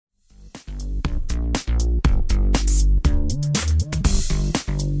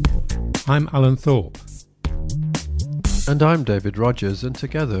I'm Alan Thorpe. And I'm David Rogers, and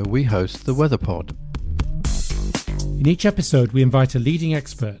together we host the Weather Pod. In each episode, we invite a leading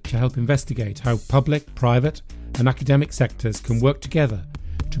expert to help investigate how public, private, and academic sectors can work together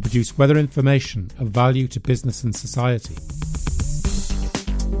to produce weather information of value to business and society.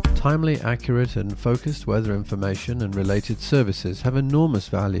 Timely, accurate, and focused weather information and related services have enormous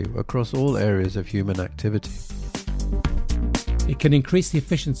value across all areas of human activity. It can increase the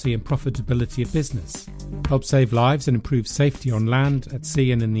efficiency and profitability of business, help save lives and improve safety on land, at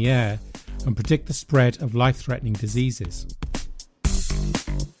sea and in the air, and predict the spread of life-threatening diseases.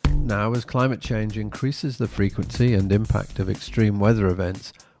 Now, as climate change increases the frequency and impact of extreme weather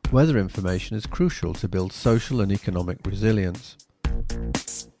events, weather information is crucial to build social and economic resilience.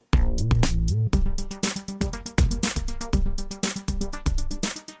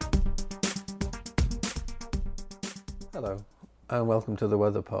 Hello, and welcome to the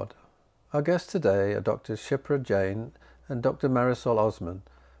Weather Pod. Our guests today are Dr. Shipra Jain and Dr. Marisol Osman.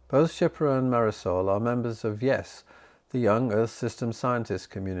 Both Shipra and Marisol are members of YES, the Young Earth System Scientists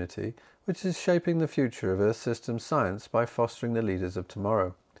community, which is shaping the future of Earth system science by fostering the leaders of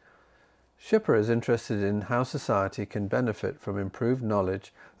tomorrow. Shipra is interested in how society can benefit from improved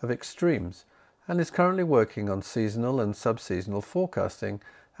knowledge of extremes and is currently working on seasonal and sub-seasonal forecasting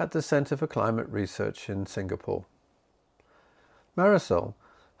at the Centre for Climate Research in Singapore. Marisol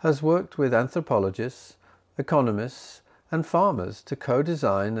has worked with anthropologists, economists and farmers to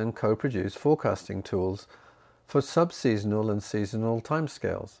co-design and co-produce forecasting tools for sub-seasonal and seasonal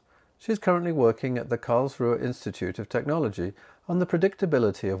timescales. She is currently working at the Karlsruhe Institute of Technology on the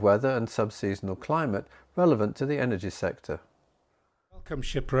predictability of weather and sub-seasonal climate relevant to the energy sector. Welcome,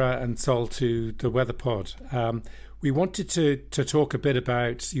 Shipra and Sol, to the Weather Pod. We wanted to talk a bit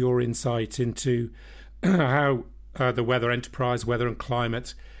about your insight into how the weather enterprise, weather and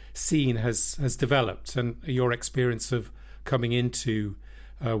climate scene has developed, and your experience of coming into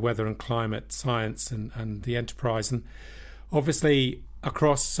weather and climate science and the enterprise. And obviously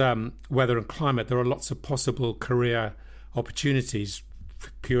across weather and climate there are lots of possible career opportunities: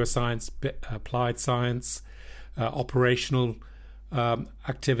 pure science, applied science, operational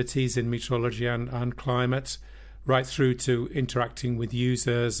activities in meteorology and climate, right through to interacting with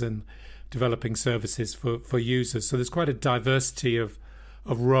users and developing services for users. So there's quite a diversity of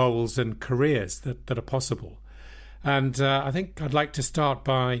roles and careers that are possible. And I think I'd like to start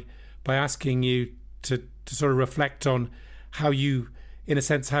by asking you to sort of reflect on how you, in a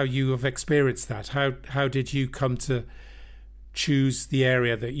sense, how you have experienced that. How did you come to choose the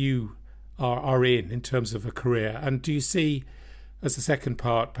area that you are in terms of a career? And do you see, as a second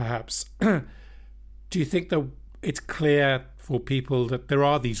part perhaps, do you think that it's clear for people that there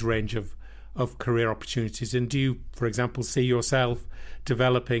are these range of career opportunities? And do you, for example, see yourself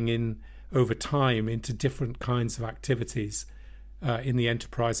developing over time into different kinds of activities in the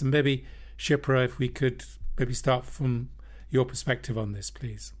enterprise? And maybe, Shipra, if we could maybe start from your perspective on this,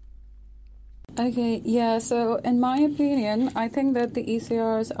 please. Okay, yeah, so in my opinion, I think that the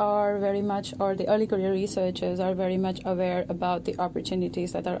ECRs are very much, or the early career researchers are very much aware about the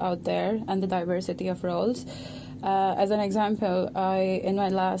opportunities that are out there and the diversity of roles. As an example, in my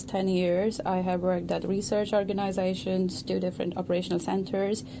last 10 years, I have worked at research organizations, 2 different operational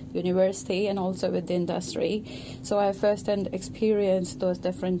centers, university, and also with the industry. So I first-hand experienced those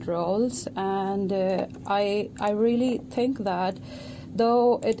different roles, and I really think that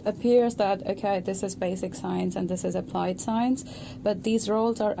though it appears that, okay, this is basic science and this is applied science, but these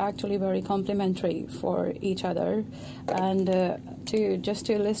roles are actually very complementary for each other. And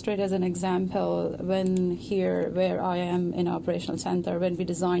to illustrate as an example, when here where I am in operational center, when we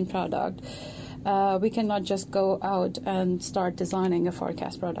design product, we cannot just go out and start designing a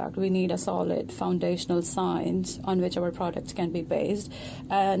forecast product. We need a solid foundational science on which our products can be based.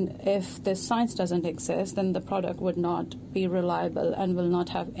 And if this science doesn't exist, then the product would not be reliable and will not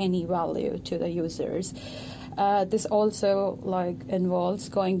have any value to the users. This also involves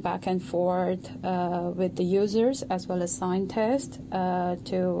going back and forth with the users as well as scientists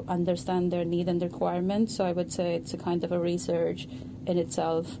to understand their need and requirements. So I would say it's a kind of a research in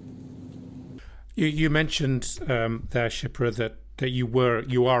itself. You mentioned there, Shipra, that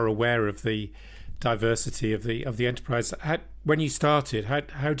you are aware of the diversity of the enterprise. When you started,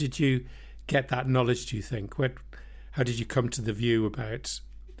 how did you get that knowledge, do you think? How did you come to the view about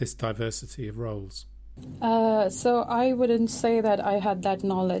this diversity of roles? So I wouldn't say that I had that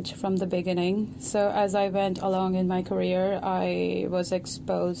knowledge from the beginning. So as I went along in my career, I was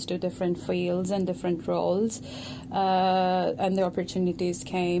exposed to different fields and different roles, and the opportunities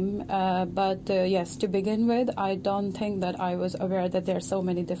came. But yes, to begin with, I don't think that I was aware that there are so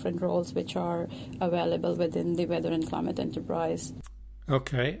many different roles which are available within the weather and climate enterprise.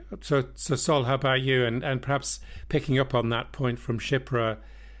 Okay, so Sol, how about you? And perhaps picking up on that point from Shipra,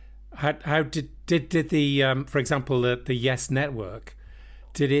 how did the for example the YES network,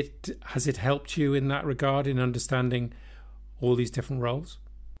 has it helped you in that regard in understanding all these different roles?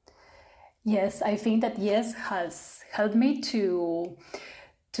 Yes, I think that YES has helped me to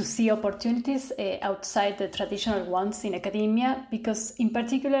see opportunities outside the traditional ones in academia, because in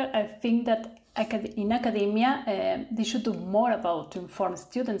particular I think that in academia they should do more to inform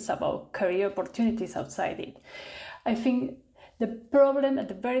students about career opportunities outside it. I think the problem at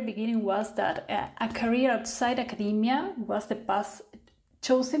the very beginning was that a career outside academia was the path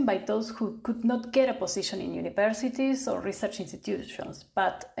chosen by those who could not get a position in universities or research institutions.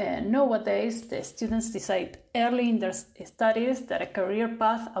 But nowadays, the students decide early in their studies that a career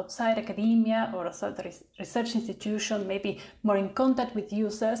path outside academia or outside the research institution, maybe more in contact with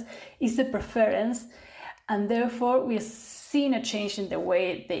users, is the preference. And therefore, we're seeing a change in the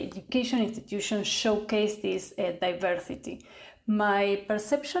way the education institutions showcase this diversity. My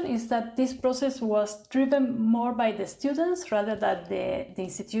perception is that this process was driven more by the students rather than the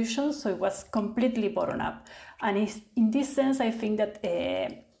institutions, so it was completely bottom-up. And in this sense, I think that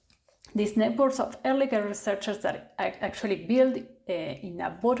these networks of early career researchers that actually build in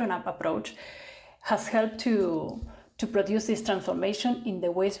a bottom-up approach has helped to produce this transformation in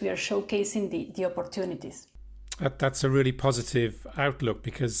the ways we are showcasing the opportunities. That's a really positive outlook,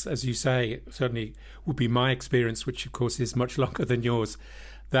 because, as you say, it certainly would be my experience, which of course is much longer than yours,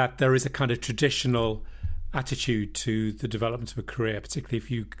 that there is a kind of traditional attitude to the development of a career, particularly if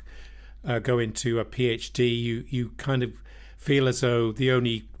you go into a PhD, you kind of feel as though the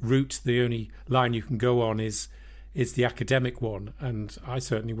only route, the only line you can go on is the academic one. And I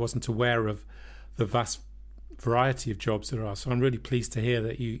certainly wasn't aware of the vast variety of jobs there are. So I'm really pleased to hear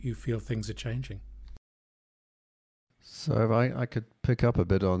that you feel things are changing. So if I could pick up a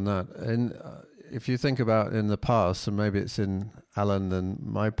bit on that. And if you think about in the past, and maybe it's in Alan and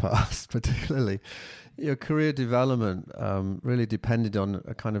my past particularly, your career development really depended on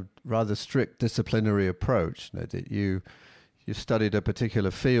a kind of rather strict disciplinary approach. That you studied a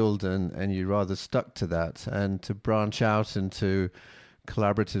particular field and you rather stuck to that. And to branch out into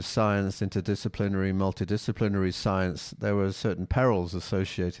collaborative science, interdisciplinary, multidisciplinary science, there were certain perils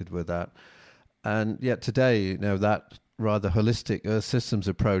associated with that. And yet today, that rather holistic Earth systems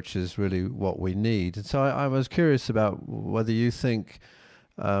approach is really what we need. And so I was curious about whether you think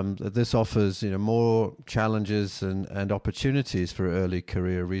that this offers more challenges and opportunities for early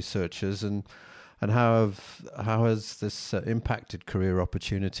career researchers, and how has this impacted career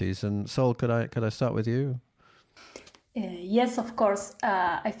opportunities? And Sol, could I start with you? Yes, of course.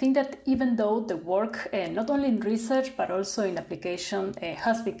 I think that even though the work, not only in research but also in application,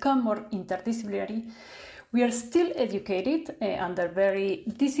 has become more interdisciplinary, we are still educated under very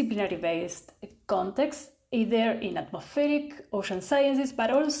disciplinary-based contexts, either in atmospheric, ocean sciences,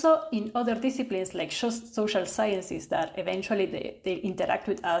 but also in other disciplines like social sciences that eventually they interact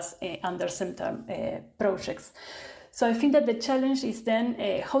with us under certain projects. So I think that the challenge is then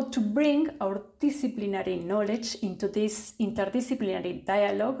how to bring our disciplinary knowledge into this interdisciplinary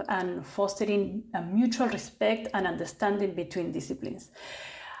dialogue and fostering a mutual respect and understanding between disciplines.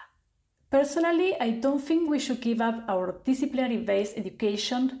 Personally, I don't think we should give up our disciplinary-based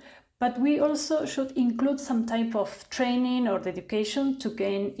education, but we also should include some type of training or education to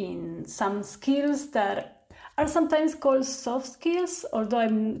gain in some skills that are sometimes called soft skills, although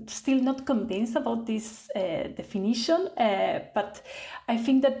I'm still not convinced about this definition. But I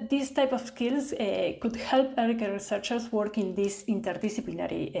think that these type of skills could help early career researchers work in this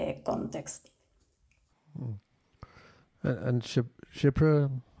interdisciplinary context. And Shipra,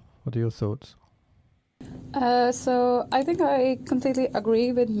 what are your thoughts? So I think I completely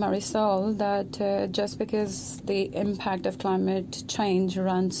agree with Marisol that just because the impact of climate change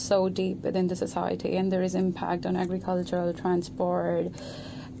runs so deep within the society, and there is impact on agricultural, transport,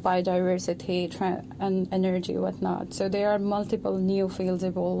 biodiversity and energy, whatnot. So there are multiple new fields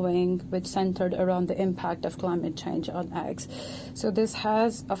evolving which centered around the impact of climate change on X. So this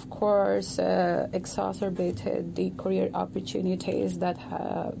has, of course, exacerbated the career opportunities that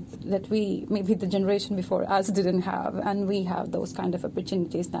we, maybe the generation before us, didn't have, and we have those kind of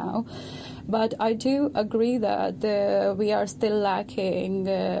opportunities now. But I do agree that we are still lacking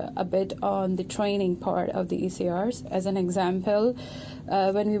a bit on the training part of the ECRs. As an example,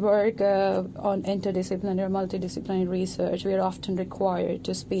 when we work on interdisciplinary or multidisciplinary research, we are often required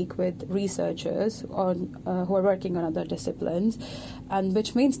to speak with researchers who are working on other disciplines, and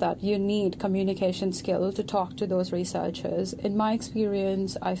which means that you need communication skill to talk to those researchers. In my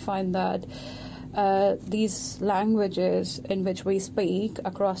experience, I find that these languages in which we speak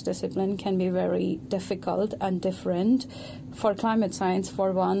across discipline can be very difficult and different. For climate science,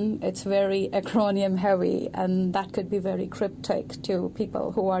 for one, it's very acronym heavy, and that could be very cryptic to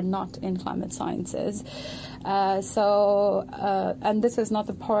people who are not in climate sciences. And this is not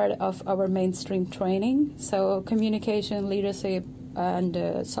a part of our mainstream training. So communication, leadership, and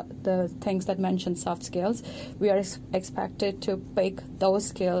the things that mention soft skills, we are expected to pick those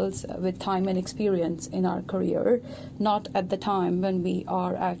skills with time and experience in our career, not at the time when we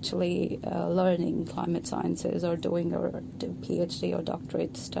are actually learning climate sciences or doing our PhD or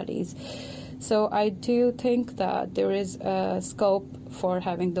doctorate studies. So I do think that there is a scope for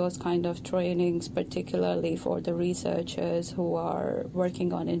having those kind of trainings, particularly for the researchers who are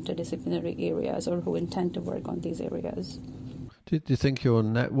working on interdisciplinary areas or who intend to work on these areas. Do you think your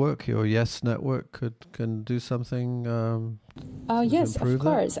network, your YES network, can do something? Yes, of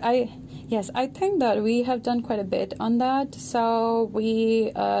course. I think that we have done quite a bit on that. So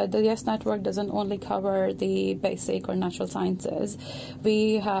the YES network doesn't only cover the basic or natural sciences.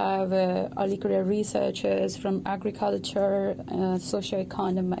 We have early career researchers from agriculture,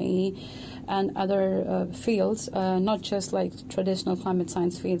 socioeconomy, and other fields, not just like traditional climate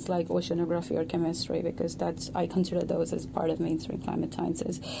science fields like oceanography or chemistry, because I consider those as part of mainstream climate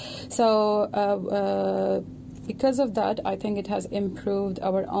sciences. So because of that, I think it has improved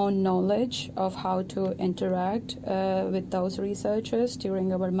our own knowledge of how to interact with those researchers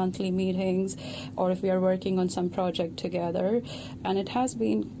during our monthly meetings, or if we are working on some project together. And it has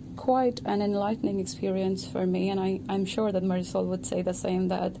been quite an enlightening experience for me, and I'm sure that Marisol would say the same,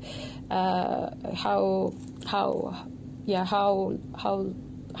 that how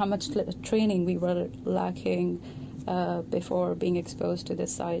much training we were lacking before being exposed to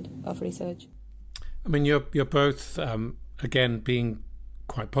this side of research. I mean, you're both again being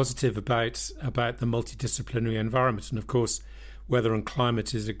quite positive about the multidisciplinary environment, and of course, weather and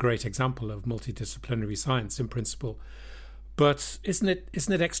climate is a great example of multidisciplinary science in principle. But isn't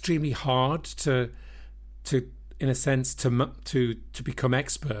it extremely hard to in a sense to become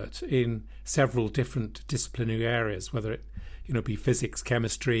expert in several different disciplinary areas, whether it be physics,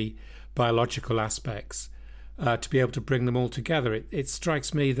 chemistry, biological aspects, to be able to bring them all together? It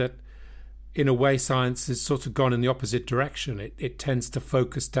strikes me that in a way science has sort of gone in the opposite direction. It tends to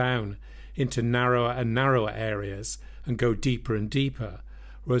focus down into narrower and narrower areas and go deeper and deeper,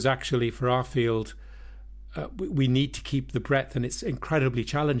 whereas actually for our field, we need to keep the breadth, and it's incredibly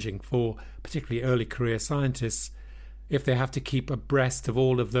challenging for particularly early career scientists if they have to keep abreast of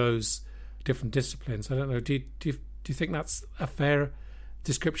all of those different disciplines. I don't know, do you think that's a fair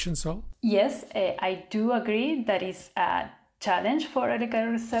description, Sol? Yes, I do agree that is a challenge for early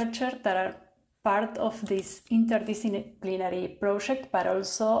career researchers that are part of this interdisciplinary project, but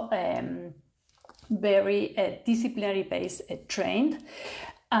also very disciplinary based trained.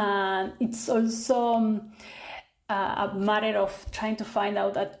 And it's also a matter of trying to find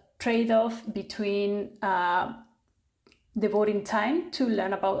out a trade-off between devoting time to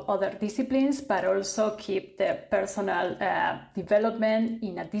learn about other disciplines, but also keep the personal development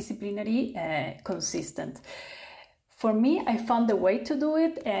in a disciplinary consistent. For me, I found the way to do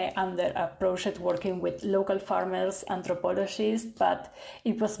it under a project working with local farmers, anthropologists, but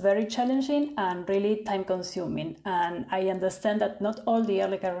it was very challenging and really time-consuming. And I understand that not all the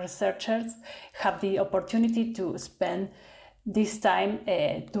early career researchers have the opportunity to spend this time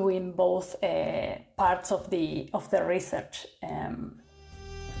doing both parts of the research.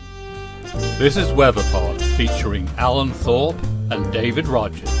 This is WeatherPod, featuring Alan Thorpe and David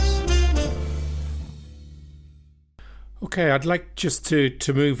Rogers. Okay, I'd like just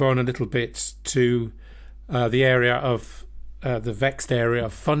to move on a little bit to the area of the vexed area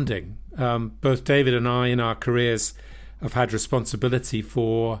of funding. Both David and I in our careers have had responsibility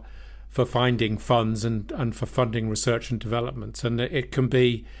for finding funds and for funding research and development, and it can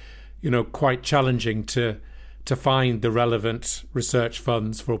be, quite challenging to to find the relevant research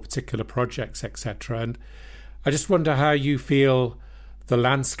funds for particular projects, etc. And I just wonder how you feel the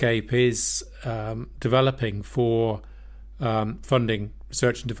landscape is developing for funding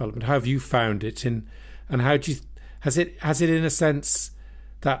research and development. How have you found it, and how do you has it in a sense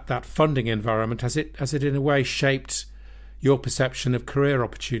that funding environment has it in a way shaped your perception of career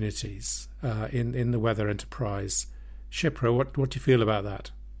opportunities in the weather enterprise? Shipra, what do you feel about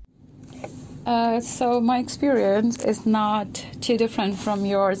that? So my experience is not too different from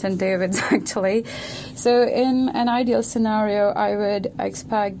yours and David's, actually. So in an ideal scenario, I would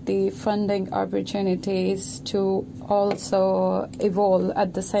expect the funding opportunities to also evolve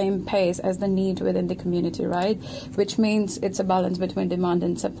at the same pace as the need within the community, right? Which means it's a balance between demand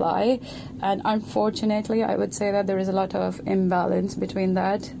and supply. And unfortunately, I would say that there is a lot of imbalance between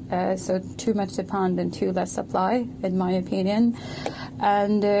that. So too much demand and too less supply, in my opinion.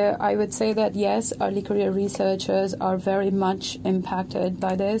 And I would say that, yes, early career researchers are very much impacted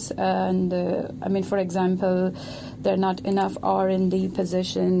by this. And for example, there are not enough R&D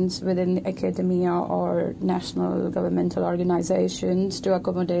positions within academia or national governmental organizations to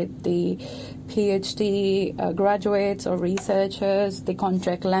accommodate the PhD graduates or researchers. The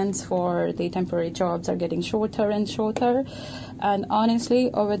contract lengths for the temporary jobs are getting shorter and shorter. And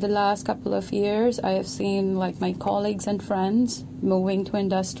honestly, over the last couple of years, I have seen my colleagues and friends moving to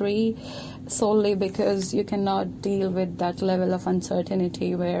industry solely because you cannot deal with that level of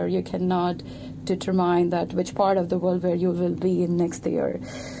uncertainty where you cannot determine that which part of the world where you will be in next year.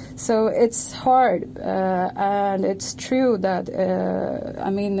 So it's hard, and it's true that,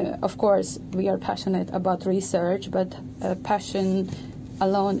 of course, we are passionate about research, but passion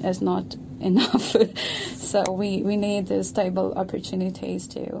alone is not enough. So we need stable opportunities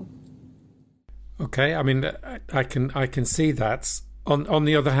too. Okay, I can see that. On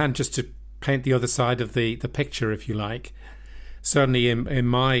the other hand, just to paint the other side of the picture, if you like, certainly in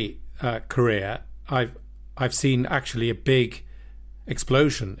my career, I've seen actually a big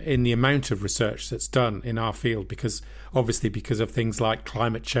explosion in the amount of research that's done in our field because of things like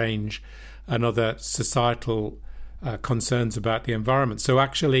climate change and other societal concerns about the environment. So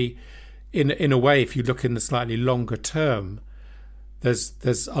actually, in a way, if you look in the slightly longer term,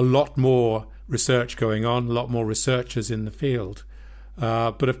 there's a lot more research going on, a lot more researchers in the field.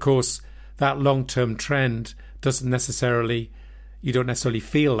 But of course, that long-term trend you don't necessarily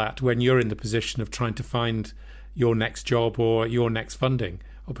feel that when you're in the position of trying to find your next job or your next funding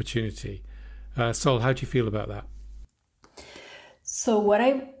opportunity. Sol, how do you feel about that? So what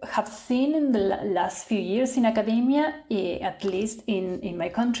I have seen in the last few years in academia, at least in my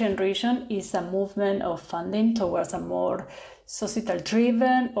country and region, is a movement of funding towards a more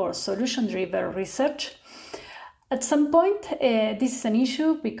societal-driven or solution-driven research. At some point, this is an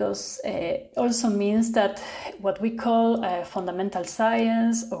issue because it also means that what we call fundamental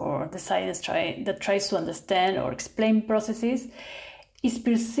science, or the science that tries to understand or explain processes, is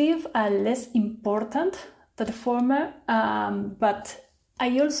perceived as less important than the former. But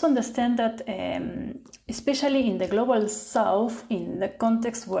I also understand that, especially in the global south, in the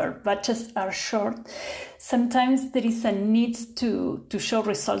context where budgets are short, sometimes there is a need to show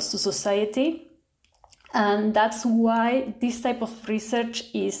results to society. And that's why this type of research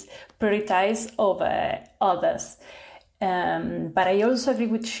is prioritized over others. But I also agree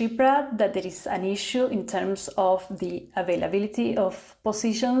with Shipra that there is an issue in terms of the availability of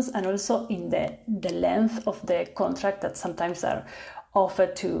positions and also in the length of the contract that sometimes are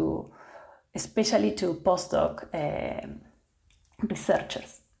offered especially to postdoc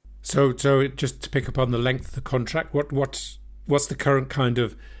researchers. So just to pick up on the length of the contract, what's the current kind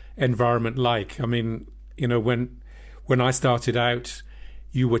of environment like? When I started out,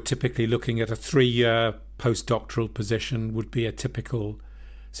 you were typically looking at a 3-year postdoctoral position would be a typical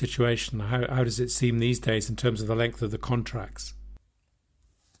situation. How does it seem these days in terms of the length of the contracts?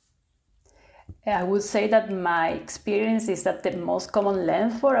 I would say that my experience is that the most common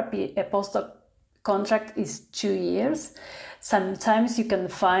length for a postdoc contract is 2 years. Sometimes you can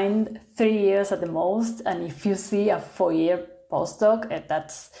find 3 years at the most, and if you see a 4-year postdoc,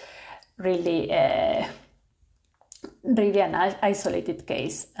 that's really an isolated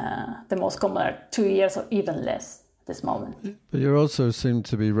case. The most common are 2 years or even less at this moment. But you also seem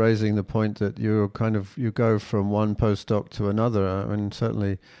to be raising the point that you go from one postdoc to another.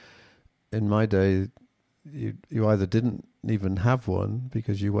 Certainly in my day, you either didn't even have one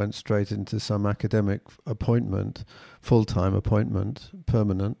because you went straight into some academic appointment, full-time appointment,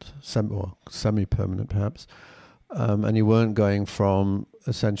 permanent, semi-permanent perhaps, and you weren't going from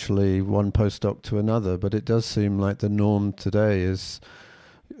essentially one postdoc to another. But it does seem like the norm today is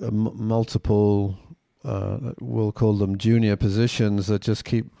multiple we'll call them junior positions that just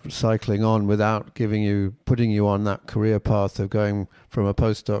keep cycling on without putting you on that career path of going from a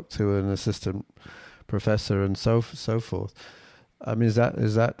postdoc to an assistant professor and so forth. I mean, is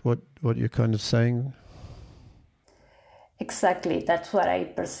that what you're kind of saying? Exactly, that's what I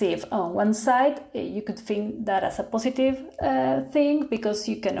perceive. On one side, you could think that as a positive thing, because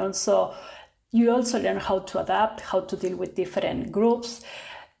you also learn how to adapt, how to deal with different groups.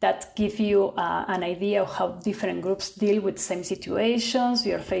 That give you an idea of how different groups deal with same situations.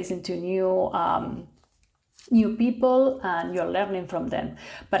 You're facing to new people and you're learning from them.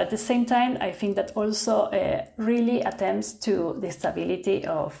 But at the same time, I think that also really attempts to the stability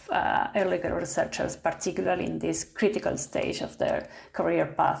of early career researchers, particularly in this critical stage of their career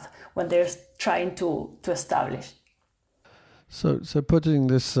path when they're trying to establish. So putting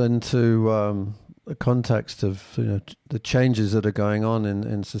this into the context of the changes that are going on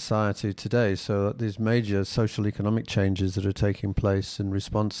in society today, so these major social economic changes that are taking place in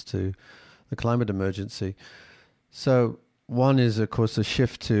response to the climate emergency. So one is, of course, a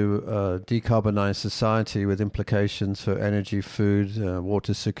shift to a decarbonized society with implications for energy, food,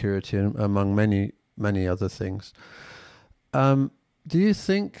 water security, and among many other things. Do you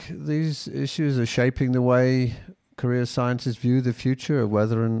think these issues are shaping the way career scientists view the future of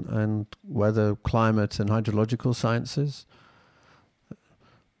weather and weather, climate, and hydrological sciences?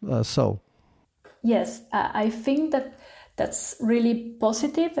 Sol? Yes, I think that's really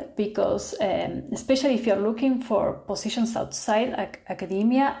positive because, especially if you're looking for positions outside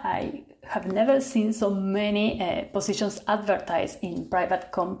academia, I have never seen so many positions advertised in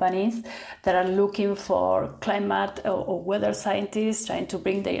private companies that are looking for climate or weather scientists, trying to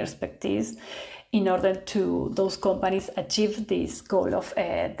bring their expertise in order to those companies achieve this goal of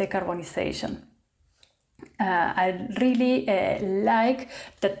decarbonization. I really like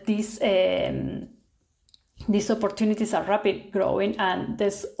that these opportunities are rapid growing, and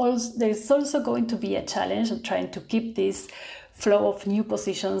there's also going to be a challenge of trying to keep this flow of new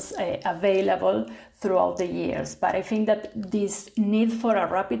positions available throughout the years. But I think that this need for a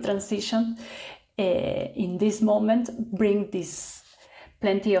rapid transition in this moment bring this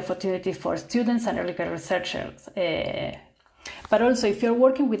plenty of opportunity for students and early career researchers. But also, if you're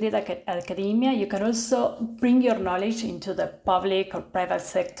working within academia, you can also bring your knowledge into the public or private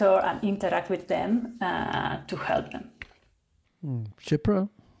sector and interact with them to help them. Shipra?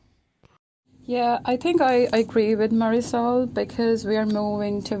 Yeah, I think I agree with Marisol because we are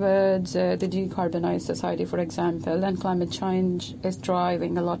moving towards the decarbonized society, for example, and climate change is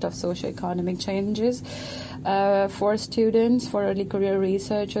driving a lot of socio-economic changes. For students, for early career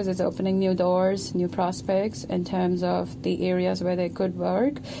researchers, it's opening new doors, new prospects in terms of the areas where they could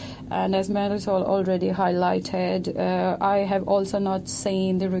work. And as Marisol already highlighted, I have also not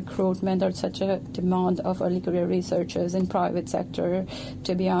seen the recruitment or such a demand of early career researchers in private sector,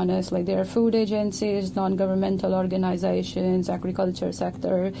 to be honest. Like there are food agencies, non-governmental organizations, agriculture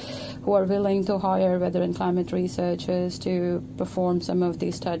sector, who are willing to hire weather and climate researchers to perform some of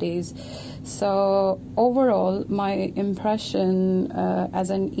these studies. So overall, my impression as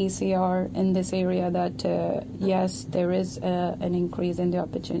an ECR in this area that yes, there is an increase in the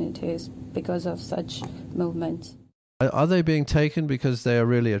opportunities because of such movements. Are they being taken because they are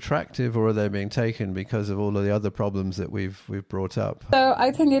really attractive, or are they being taken because of all of the other problems that we've brought up? So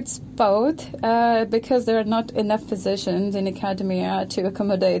I think it's both, because there are not enough positions in academia to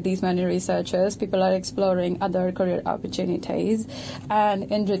accommodate these many researchers. People are exploring other career opportunities, and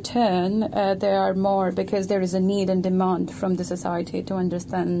in return, there are more because there is a need and demand from the society to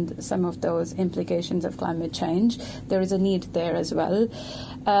understand some of those implications of climate change. There is a need there as well.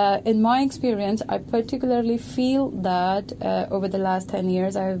 In my experience, I particularly feel that over the last 10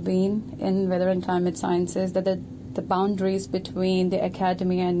 years I have been in weather and climate sciences, that the boundaries between the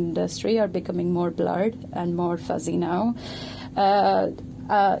academy and industry are becoming more blurred and more fuzzy now.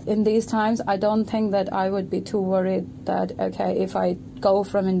 In these times, I don't think that I would be too worried that, okay, if I go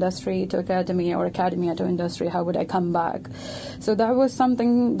from industry to academia or academia to industry, how would I come back? So that was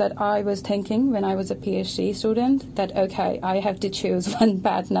something that I was thinking when I was a PhD student, that, okay, I have to choose one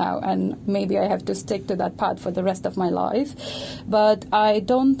path now, and maybe I have to stick to that path for the rest of my life. But I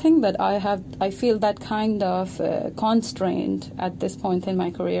don't think that I feel that kind of constraint at this point in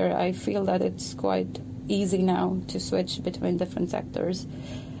my career. I feel that it's quite easy now to switch between different sectors.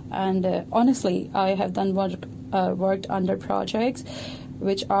 And honestly, I have done worked under projects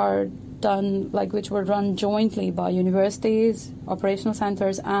which are which were run jointly by universities, operational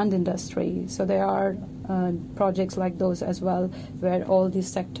centers, and industry. So there are projects like those as well, where all these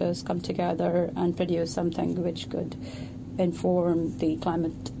sectors come together and produce something which could inform the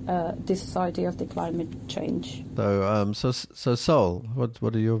society of the climate change. So Sol,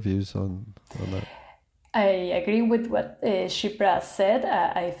 what are your views on that? I agree with what Shipra said.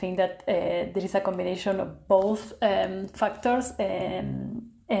 I think that there is a combination of both factors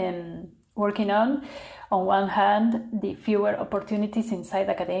working on. On one hand, the fewer opportunities inside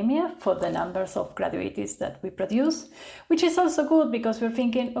academia for the numbers of graduates that we produce, which is also good because we're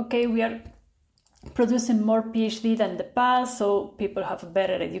thinking, okay, we are producing more PhD than the past, so people have a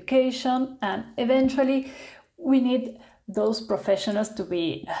better education, and eventually we need those professionals to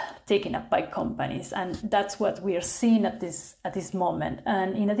be taken up by companies, and that's what we are seeing at this moment.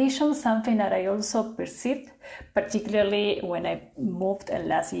 And in addition, something that I also perceived, particularly when I moved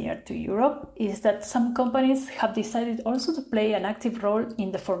last year to Europe, is that some companies have decided also to play an active role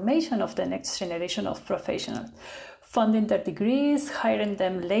in the formation of the next generation of professionals, funding their degrees, hiring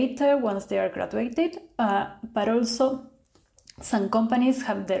them later once they are graduated, but also some companies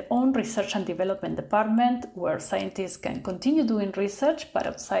have their own research and development department where scientists can continue doing research but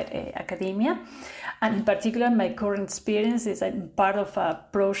outside academia. And in particular, my current experience is I'm part of a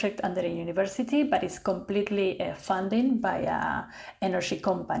project under a university, but it's completely funded by an energy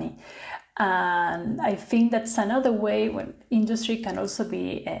company. And I think that's another way when industry can also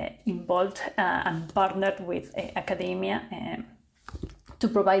be involved and partnered with academia to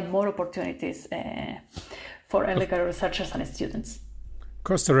provide more opportunities for early career researchers and students. Of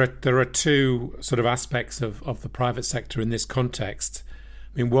course, there are two sort of aspects of the private sector in this context.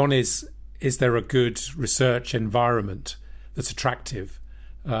 I mean, one is there a good research environment that's attractive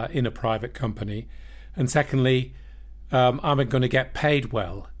in a private company? And secondly, am I going to get paid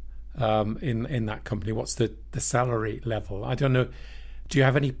well in that company? What's the salary level? I don't know. Do you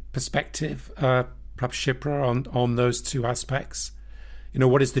have any perspective, perhaps Shipra, on those two aspects? You know,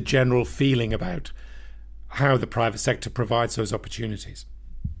 what is the general feeling about how the private sector provides those opportunities?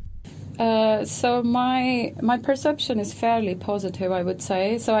 So my perception is fairly positive, I would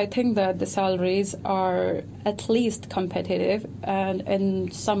say. So I think that the salaries are at least competitive, and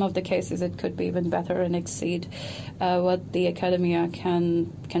in some of the cases it could be even better and exceed what the academia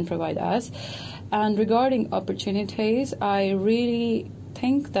can provide us. And regarding opportunities, I really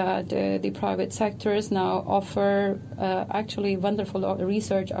think that the private sectors now offer actually wonderful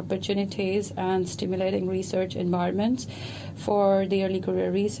research opportunities and stimulating research environments for the early career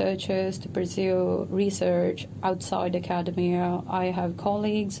researchers to pursue research outside academia. I have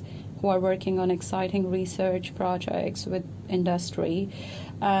colleagues who are working on exciting research projects with industry,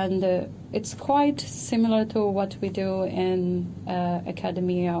 and it's quite similar to what we do in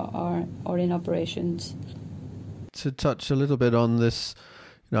academia or in operations. To touch a little bit on this,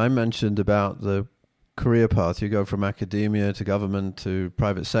 I mentioned about the career path. You go from academia to government to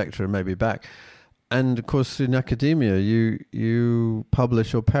private sector and maybe back. And of course, in academia, you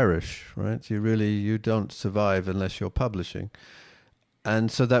publish or perish, right? You don't survive unless you're publishing. And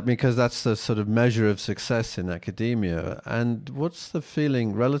so because that's the sort of measure of success in academia. And what's the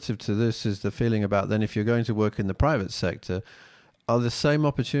feeling relative to this is the feeling about then if you're going to work in the private sector, are the same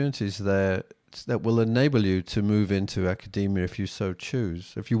opportunities there that will enable you to move into academia if you so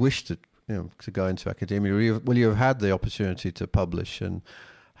choose? If you wish to go into academia, will you have had the opportunity to publish and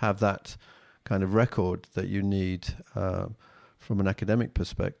have that kind of record that you need from an academic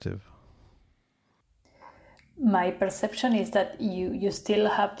perspective? My perception is that you still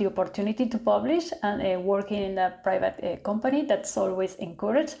have the opportunity to publish, and working in a private company, that's always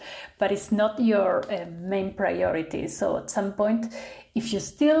encouraged, but it's not your main priority. So at some point, if you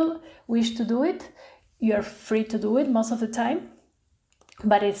still wish to do it, you're free to do it most of the time,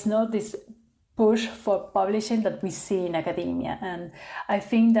 but it's not this push for publishing that we see in academia. And I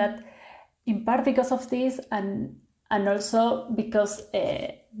think that in part because of this, and also because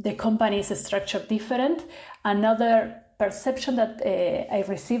the company is structured different. Another perception that I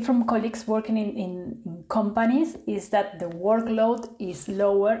receive from colleagues working in companies is that the workload is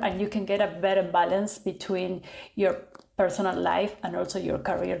lower and you can get a better balance between your personal life and also your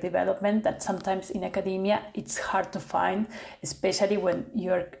career development that sometimes in academia it's hard to find, especially when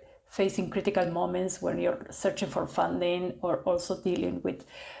you're facing critical moments when you're searching for funding or also dealing with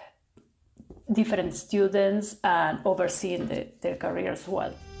different students and overseeing their careers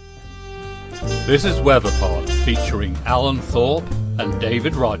well. This is WeatherPod featuring Alan Thorpe and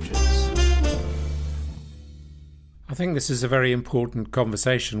David Rogers. I think this is a very important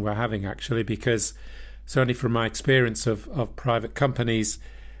conversation we're having, actually, because certainly from my experience of private companies,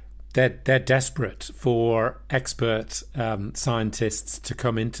 they're desperate for expert scientists to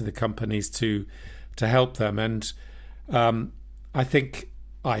come into the companies to help them. And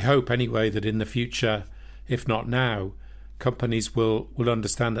I hope anyway that in the future, if not now, companies will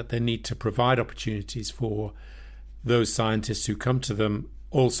understand that they need to provide opportunities for those scientists who come to them,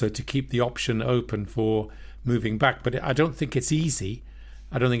 also to keep the option open for moving back. But I don't think it's easy.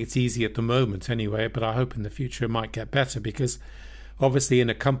 I don't think it's easy at the moment anyway, but I hope in the future it might get better, because obviously in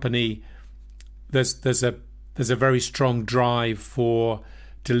a company there's a very strong drive for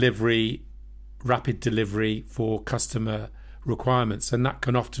delivery, rapid delivery for customer requirements, and that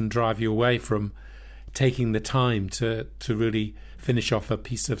can often drive you away from taking the time to really finish off a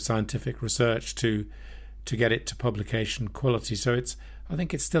piece of scientific research to get it to publication quality. So I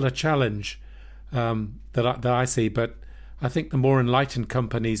think it's still a challenge that I see, but I think the more enlightened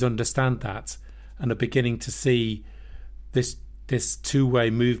companies understand that and are beginning to see this two-way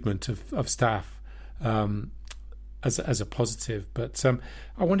movement of staff as a positive. But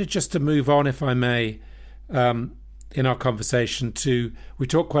I wanted just to move on, if I may, in our conversation we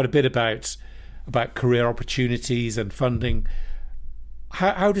talked quite a bit about career opportunities and funding.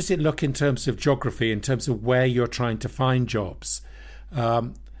 How does it look in terms of geography, in terms of where you're trying to find jobs?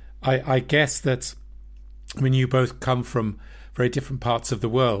 I guess that, I mean, you both come from very different parts of the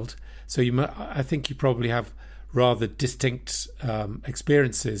world, so I think you probably have rather distinct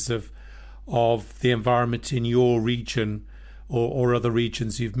experiences of the environment in your region or other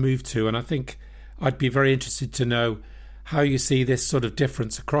regions you've moved to. And I think I'd be very interested to know how you see this sort of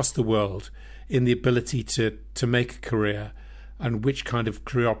difference across the world in the ability to make a career, and which kind of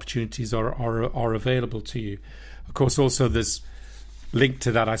career opportunities are available to you. Of course, also there's linked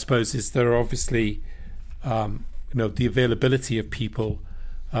to that, I suppose, is there are obviously the availability of people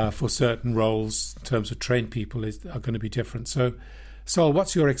for certain roles in terms of trained people are going to be different. So, Sol,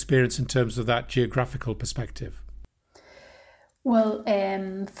 what's your experience in terms of that geographical perspective? Well,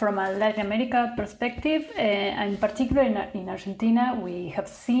 from a Latin America perspective, and particularly in Argentina, we have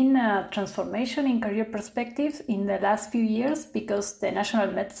seen a transformation in career perspectives in the last few years, because the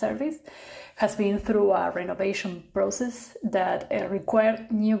National Med Service has been through a renovation process that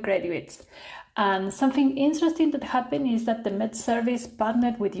required new graduates. And something interesting that happened is that the Med Service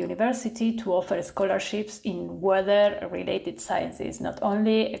partnered with university to offer scholarships in weather-related sciences, not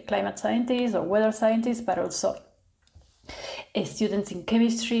only climate scientists or weather scientists, but also students in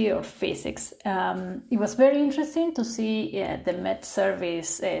chemistry or physics. It was very interesting to see the Med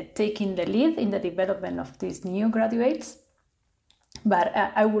Service taking the lead in the development of these new graduates. But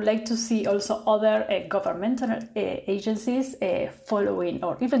I would like to see also other governmental agencies following,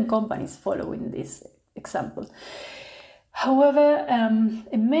 or even companies following this example. However,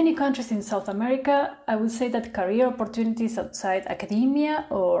 in many countries in South America, I would say that career opportunities outside academia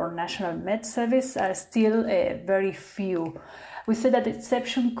or National Med Service are still very few. We say that the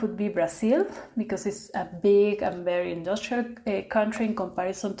exception could be Brazil, because it's a big and very industrial country in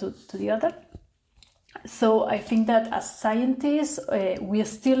comparison to the other. So I think that as scientists, we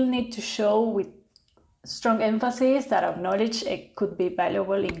still need to show with strong emphasis that our knowledge could be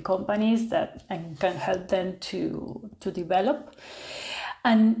valuable in companies and can help them to develop.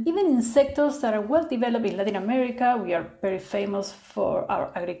 And even in sectors that are well developed in Latin America, we are very famous for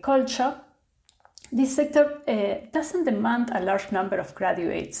our agriculture. This sector doesn't demand a large number of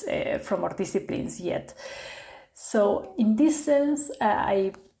graduates from our disciplines yet. So in this sense,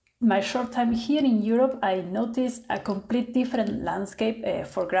 my short time here in Europe, I noticed a complete different landscape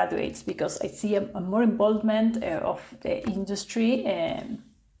for graduates, because I see a more involvement of the industry and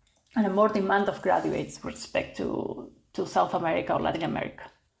a more demand of graduates with respect to South America or Latin America.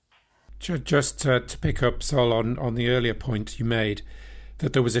 Just to pick up, Sol, on the earlier point you made,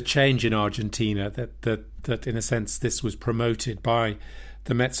 that there was a change in Argentina, that in a sense this was promoted by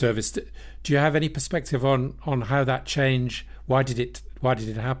the Met Service. Do you have any perspective on how that change? Why did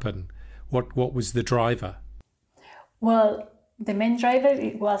it happen? What was the driver? Well, the main driver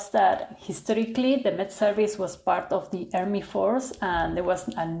was that historically the Met Service was part of the Army Force, and there was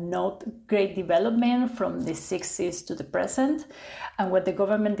a not great development from the 60s to the present. And when the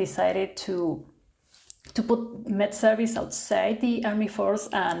government decided to put Med Service outside the Army Force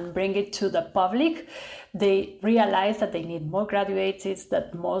and bring it to the public, they realized that they need more graduates,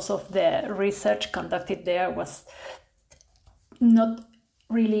 that most of the research conducted there was not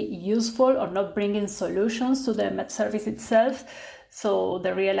really useful or not bringing solutions to the Med Service itself. So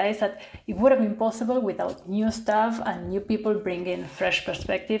they realized that it would have been possible without new staff and new people bringing fresh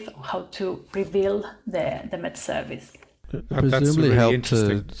perspective on how to rebuild the Med Service. Presumably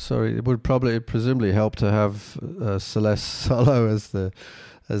it would probably presumably help to have Celeste Solo as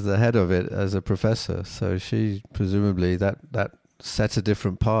the head of it, as a professor. So she presumably that set a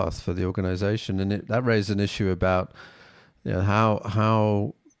different path for the organization, and that raised an issue about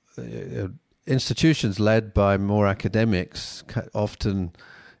how institutions led by more academics often,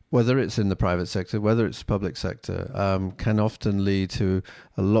 whether it's in the private sector, whether it's public sector, can often lead to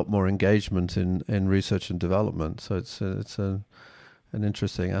a lot more engagement in research and development. So it's an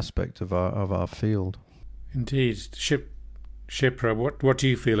interesting aspect of our field. Indeed. Shipra, what do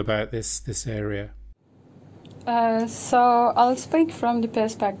you feel about this area? So I'll speak from the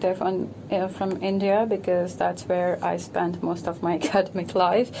perspective from India, because that's where I spent most of my academic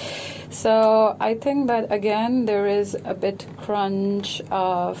life. So I think that, again, there is a bit crunch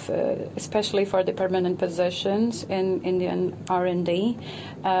of, especially for the permanent positions in Indian R&D.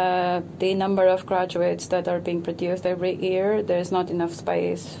 The number of graduates that are being produced every year, there's not enough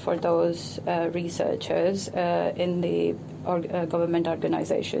space for those researchers in the government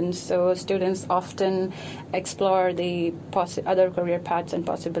organizations. So students often explore the other career paths and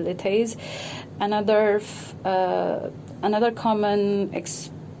possibilities. Another common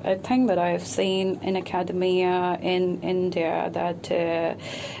thing that I've seen in academia in India, that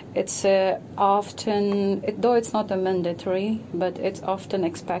it's often, though it's not a mandatory, but it's often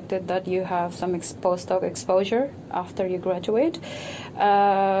expected that you have some postdoc exposure after you graduate,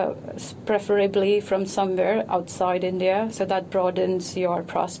 preferably from somewhere outside India. So that broadens your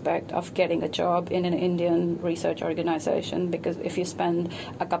prospect of getting a job in an Indian research organization, because if you spend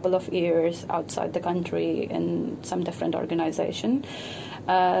a couple of years outside the country in some different organization.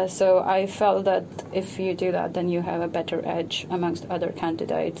 So I felt that if you do that, then you have a better edge amongst other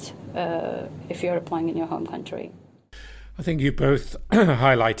candidates if you're applying in your home country. I think you both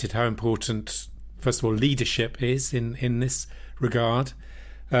highlighted how important, first of all, leadership is in this regard,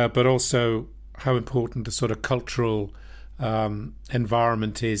 but also how important the sort of cultural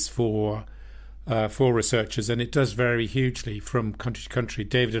environment is for researchers, and it does vary hugely from country to country.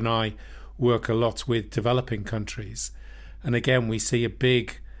 David and I work a lot with developing countries, and again we see a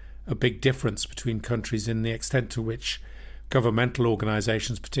big difference between countries in the extent to which governmental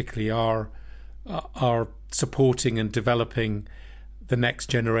organisations, particularly, are supporting and developing the next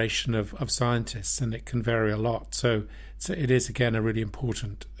generation of scientists, and it can vary a lot. So it is, again, a really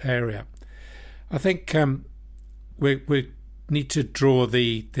important area. I think we need to draw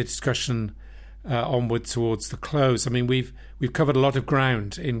the discussion onward towards the close. I mean, we've covered a lot of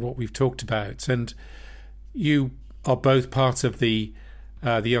ground in what we've talked about, and you are both part of the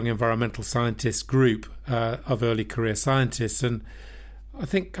Young Environmental Scientists group of early career scientists, and I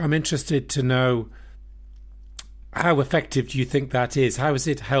think I'm interested to know, how effective do you think that is? How has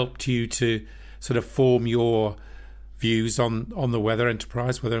it helped you to sort of form your views on the weather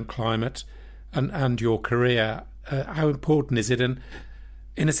enterprise, weather and climate, and your career? How important is it? And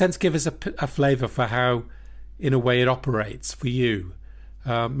in a sense, give us a flavour for how, in a way, it operates for you.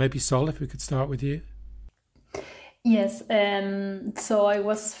 Maybe Sol, if we could start with you. Yes, so I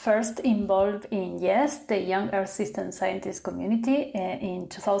was first involved in the Young Earth System Scientists community in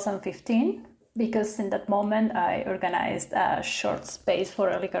 2015, because in that moment I organized a short space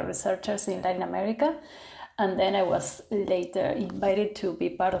for early career researchers in Latin America, and then I was later invited to be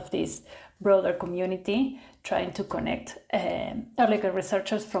part of this broader community trying to connect early career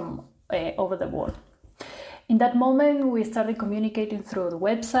researchers from over the world. In that moment, we started communicating through the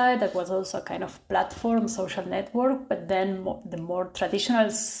website. That was also a kind of platform, social network, but then the more traditional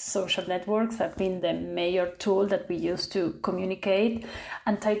social networks have been the major tool that we use to communicate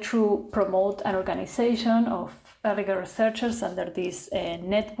and try to promote an organization of early career researchers under this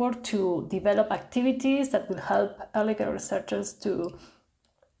network to develop activities that will help early career researchers to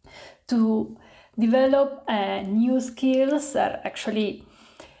develop new skills that actually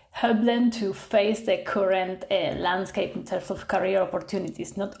help them to face the current landscape in terms of career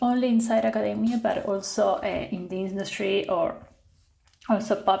opportunities, not only inside academia, but also in the industry or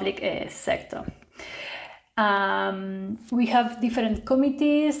also public sector. We have different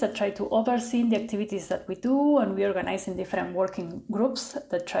committees that try to oversee the activities that we do, and we organize in different working groups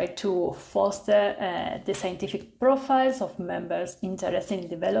that try to foster the scientific profiles of members interested in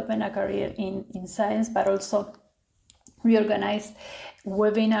developing a career in science, but also we organize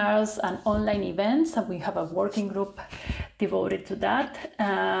webinars and online events, and we have a working group devoted to that.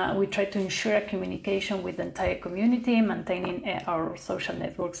 We try to ensure communication with the entire community, maintaining our social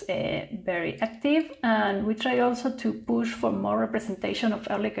networks very active, and we try also to push for more representation of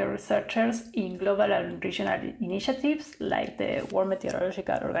early career researchers in global and regional initiatives like the World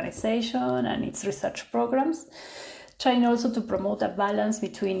Meteorological Organization and its research programs, trying also to promote a balance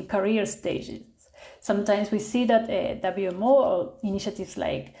between career stages. Sometimes we see that WMO or initiatives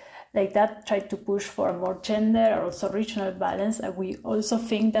like that try to push for a more gender or also regional balance, and we also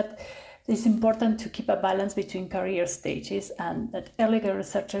think that it's important to keep a balance between career stages, and that early career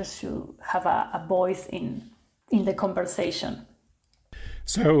researchers should have a voice in the conversation.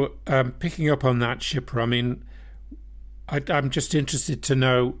 So picking up on that, Shipra, I mean, I'm just interested to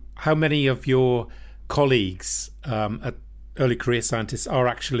know how many of your colleagues at Early Career Scientists are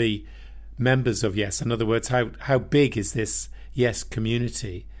actually members of YES. In other words, how big is this YES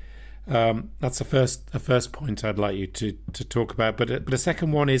community? That's the first point I'd like you to talk about. But a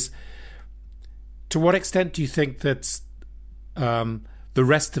second one is, to what extent do you think that the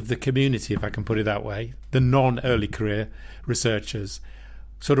rest of the community, if I can put it that way, the non-early career researchers,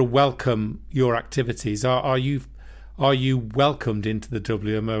 sort of welcome your activities? Are you welcomed into the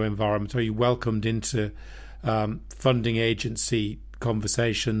WMO environment? Are you welcomed into funding agency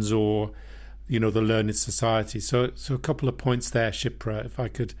conversations, or the Learned Society? So a couple of points there, Shipra, if I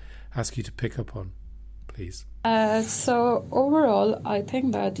could ask you to pick up on, please. So overall, I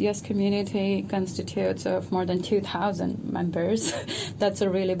think that YES community constitutes of more than 2,000 members. That's a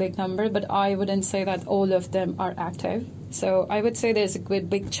really big number, but I wouldn't say that all of them are active. So I would say there's a good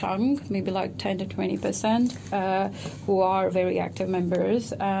big chunk, maybe like 10 to 20%, who are very active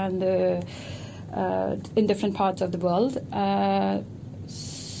members and in different parts of the world.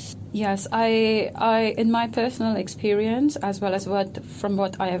 Yes, I in my personal experience, as well as from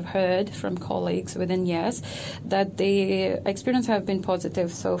what I have heard from colleagues within YES, that the experience have been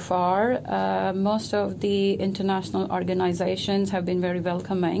positive so far. Most of the international organizations have been very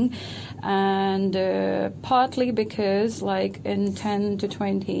welcoming, and partly because, like, in 10 to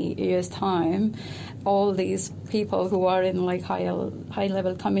 20 years' time, all these people who are in like high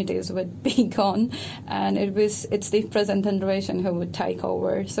level committees would be gone, and it's the present generation who would take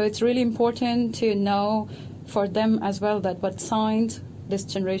over. So it's really important to know for them as well that what science this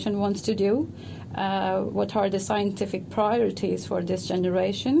generation wants to do, what are the scientific priorities for this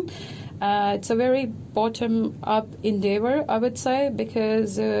generation. It's a very bottom-up endeavor, I would say,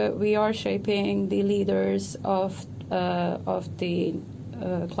 because we are shaping the leaders of the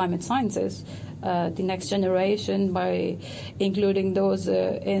climate sciences, the next generation, by including those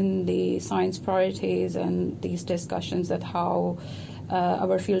in the science priorities and these discussions that how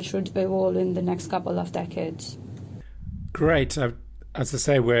our field should evolve in the next couple of decades. Great. As I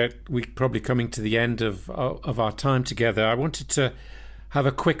say, we're probably coming to the end of our time together. I wanted to have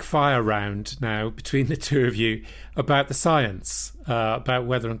a quick fire round now between the two of you about the science, about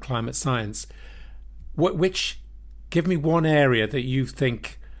weather and climate science. Give me one area that you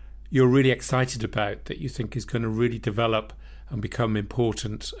think you're really excited about, that you think is going to really develop and become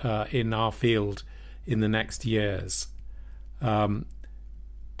important in our field in the next years. I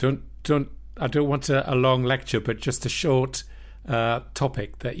don't want a long lecture, but just a short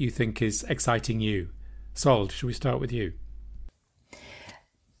topic that you think is exciting you. Sol, should we start with you?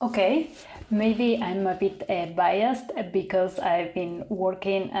 Okay, maybe I'm a bit biased because I've been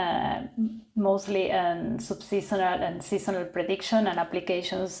working mostly on subseasonal and seasonal prediction and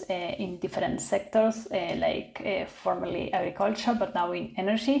applications in different sectors, like formerly agriculture, but now in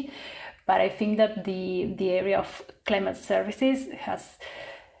energy. But I think that the area of climate services has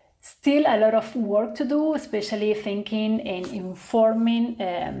still a lot of work to do, especially thinking and informing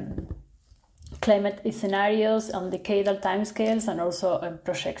climate scenarios on decadal timescales and also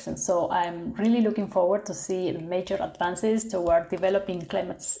projections. So I'm really looking forward to see major advances toward developing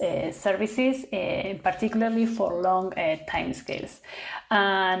climate services, particularly for long timescales.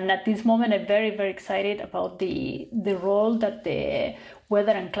 And at this moment, I'm very, very excited about the role that the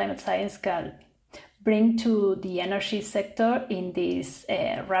weather and climate science can bring to the energy sector in this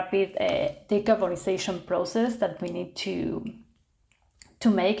rapid decarbonization process that we need to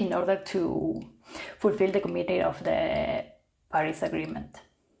make in order to fulfill the commitment of the Paris Agreement.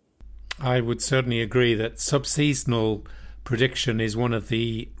 I would certainly agree that subseasonal prediction is one of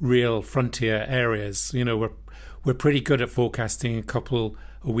the real frontier areas. We're pretty good at forecasting a couple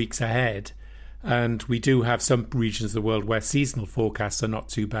of weeks ahead, and we do have some regions of the world where seasonal forecasts are not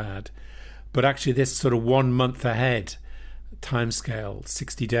too bad. But actually this sort of 1 month ahead timescale,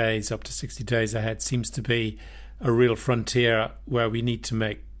 60 days, up to 60 days ahead, seems to be a real frontier where we need to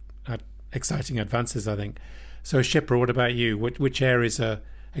make exciting advances, I think. So Shipra, what about you? Which areas are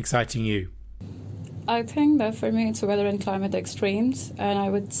exciting you? I think that for me it's weather and climate extremes, and I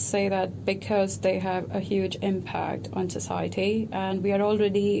would say that because they have a huge impact on society, and we are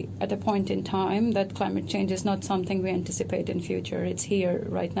already at a point in time that climate change is not something we anticipate in future. It's here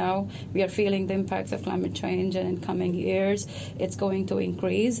right now. We are feeling the impacts of climate change, and in coming years it's going to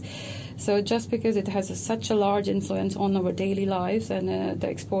increase. So just because it has such a large influence on our daily lives, and the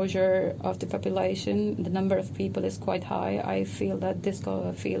exposure of the population, the number of people is quite high, I feel that this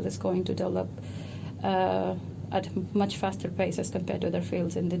field is going to develop at a much faster pace as compared to other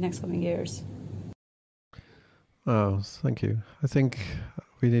fields in the next coming years. Oh, thank you. I think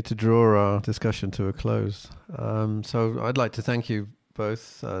we need to draw our discussion to a close. So I'd like to thank you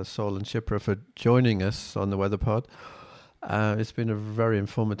both, Sol and Shipra, for joining us on the Weather Pod. It's been a very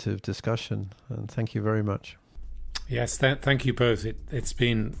informative discussion, and thank you very much. Yes, thank you both. It's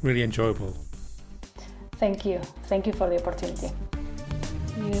been really enjoyable. Thank you. Thank you for the opportunity.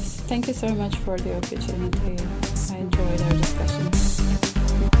 Yes, thank you so much for the opportunity. I enjoyed our discussion.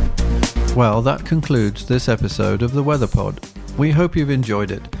 Well, that concludes this episode of the Weather Pod. We hope you've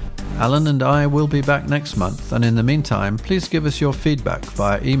enjoyed it. Alan and I will be back next month, and in the meantime, please give us your feedback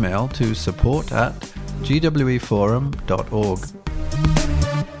via email to support@gweforum.org.